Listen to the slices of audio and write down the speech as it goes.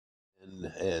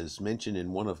as mentioned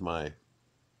in one of my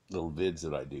little vids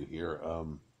that I do here,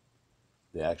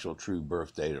 the actual true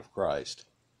birth date of Christ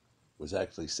was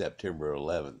actually September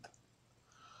 11th.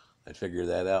 I figured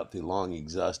that out through long,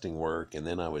 exhausting work, and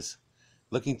then I was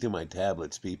looking through my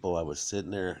tablets, people. I was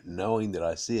sitting there knowing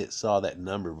that saw that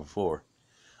number before.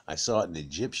 I saw it in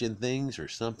Egyptian things or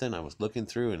something. I was looking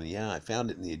through, and yeah, I found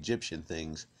it in the Egyptian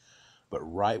things. But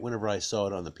right whenever I saw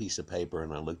it on the piece of paper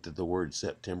and I looked at the word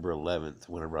September 11th,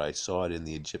 whenever I saw it in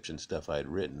the Egyptian stuff I had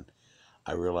written,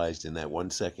 I realized in that 1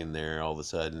 second there, all of a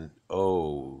sudden,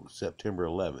 oh, September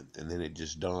 11th. And then it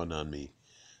just dawned on me,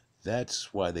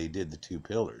 that's why they did the two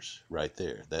pillars right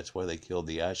there. That's why they killed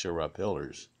the Asherah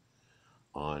pillars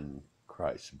on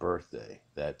Christ's birthday.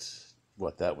 That's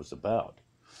what that was about.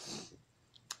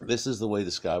 This is the way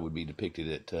the sky would be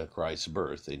depicted at Christ's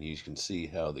birth, and you can see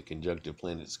how the conjunctive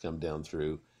planets come down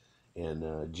through,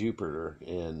 and Jupiter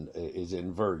is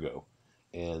in Virgo,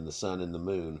 and the sun and the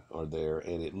moon are there,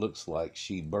 and it looks like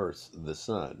she birthed the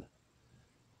sun,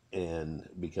 and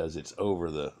because it's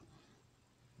over the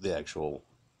actual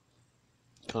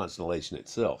constellation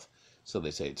itself, so they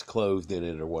say it's clothed in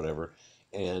it or whatever,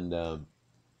 and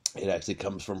it actually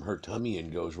comes from her tummy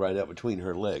and goes right out between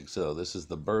her legs. So this is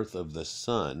the birth of the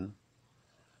sun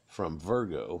from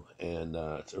Virgo, and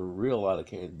it's a real lot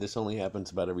of. This only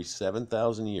happens about every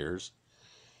 7,000 years,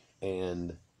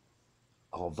 and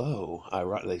although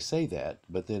they say that,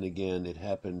 but then again, it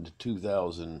happened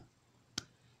 2,000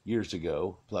 years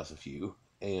ago plus a few,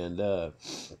 and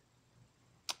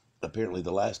apparently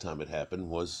the last time it happened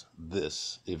was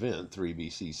this event, 3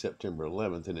 BC, September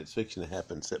 11th, and it's fixing to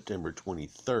happen September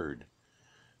 23rd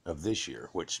of this year,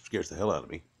 which scares the hell out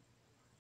of me.